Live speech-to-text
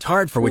worked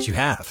hard for what you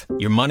have.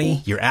 Your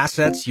money, your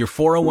assets, your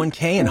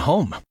 401k, and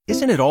home.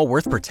 Isn't it all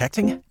worth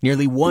protecting?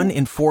 Nearly 1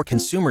 in 4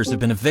 consumers have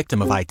been a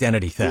victim of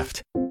identity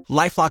theft.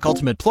 LifeLock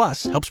Ultimate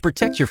Plus helps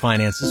protect your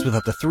finances with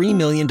up to $3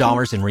 million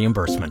in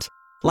reimbursement.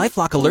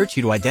 LifeLock alerts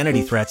you to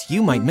identity threats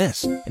you might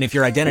miss. And if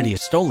your identity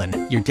is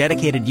stolen, your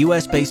dedicated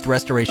U.S.-based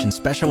restoration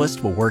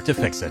specialist will work to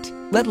fix it.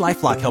 Let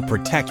LifeLock help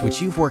protect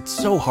what you've worked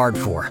so hard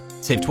for.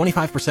 Save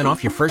 25%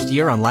 off your first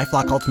year on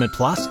LifeLock Ultimate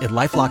Plus at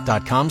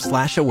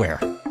LifeLock.com/aware.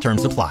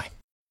 Terms apply.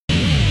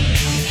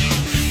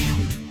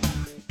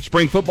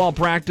 Spring football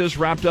practice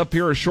wrapped up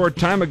here a short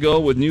time ago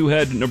with new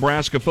head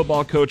Nebraska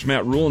football coach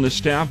Matt Rule and his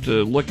staff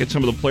to look at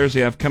some of the players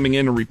they have coming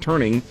in and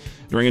returning.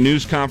 During a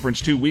news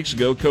conference 2 weeks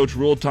ago, Coach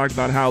Rule talked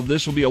about how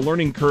this will be a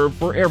learning curve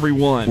for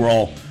everyone. We're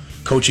all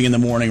coaching in the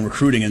morning,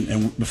 recruiting,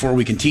 and before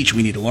we can teach,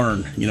 we need to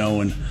learn,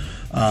 and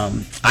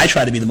I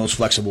try to be the most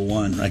flexible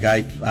one. Like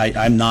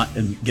I'm not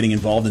getting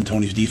involved in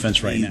Tony's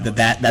defense right now.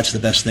 That's the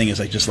best thing is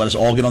like just let us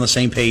all get on the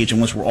same page,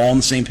 and once we're all on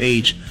the same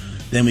page,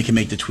 then we can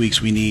make the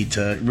tweaks we need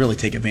to really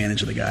take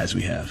advantage of the guys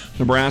we have.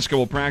 Nebraska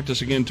will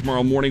practice again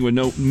tomorrow morning with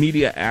no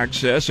media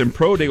access, and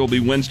Pro Day will be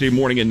Wednesday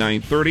morning at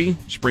 9:30.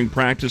 Spring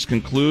practice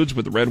concludes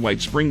with the Red-White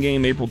Spring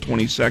Game April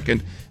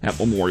 22nd at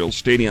Memorial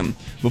Stadium.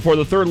 Before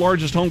the third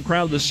largest home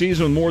crowd of the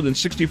season with more than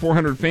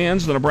 6,400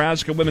 fans, the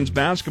Nebraska women's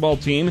basketball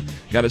team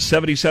got a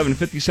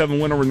 77-57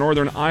 win over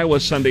Northern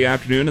Iowa Sunday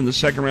afternoon in the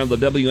second round of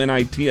the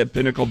WNIT at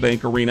Pinnacle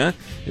Bank Arena.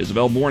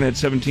 Isabel Bourne had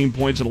 17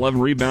 points and 11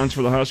 rebounds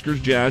for the Huskers.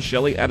 Jazz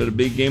Shelley added a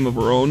big game of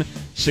her own,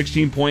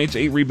 16 points,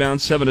 8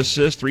 rebounds, 7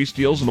 assists, 3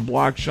 steals, and a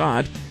block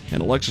shot.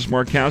 And Alexis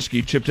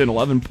Markowski chipped in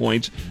 11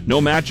 points. No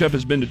matchup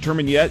has been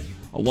determined yet,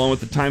 along with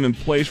the time and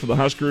place for the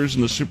Huskers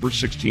in the Super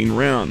 16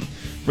 round.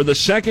 For the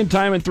second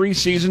time in 3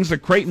 seasons, the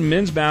Creighton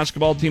men's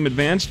basketball team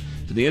advanced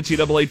to the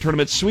NCAA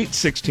Tournament Sweet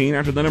 16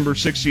 after the number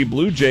 6 seed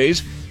Blue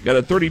Jays got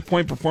a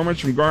 30-point performance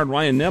from guard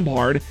Ryan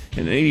Nebhard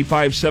and an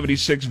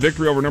 85-76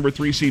 victory over number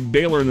 3 seed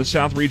Baylor in the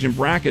South Region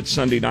bracket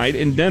Sunday night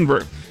in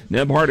Denver.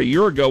 Nebhard a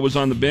year ago was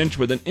on the bench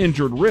with an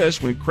injured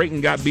wrist when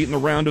Creighton got beat in the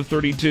round of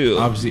 32.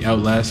 Obviously out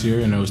last year,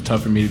 and it was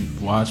tough for me to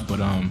watch,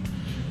 but I'm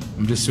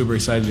just super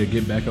excited to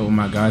get back up with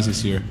my guys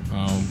this year.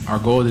 Our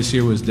goal this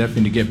year was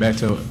definitely to get back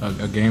to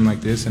a game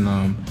like this, and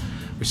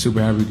we're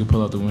super happy we could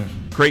pull out the win.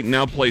 Creighton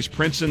now plays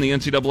Princeton in the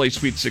NCAA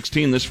Sweet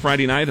 16 this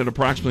Friday night at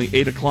approximately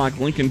 8 o'clock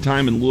Lincoln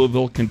time in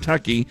Louisville,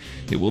 Kentucky.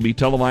 It will be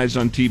televised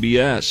on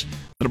TBS.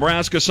 The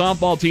Nebraska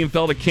softball team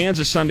fell to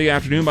Kansas Sunday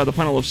afternoon by the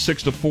final of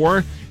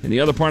 6-4. In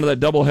the other part of that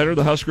doubleheader,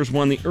 the Huskers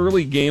won the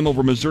early game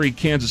over Missouri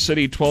Kansas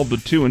City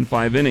 12-2 in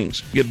 5 innings.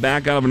 To get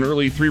back out of an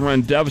early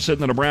 3-run deficit,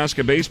 the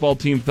Nebraska baseball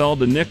team fell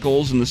to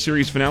Nichols in the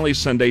series finale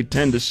Sunday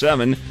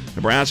 10-7.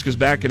 Nebraska's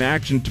back in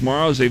action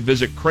tomorrow as they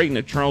visit Creighton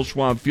at Charles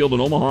Schwab Field in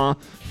Omaha.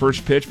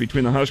 First pitch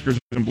between the Huskers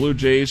and Blue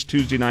Jays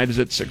Tuesday night is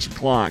at 6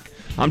 o'clock.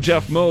 I'm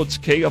Jeff Moats,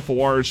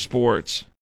 KFOR Sports.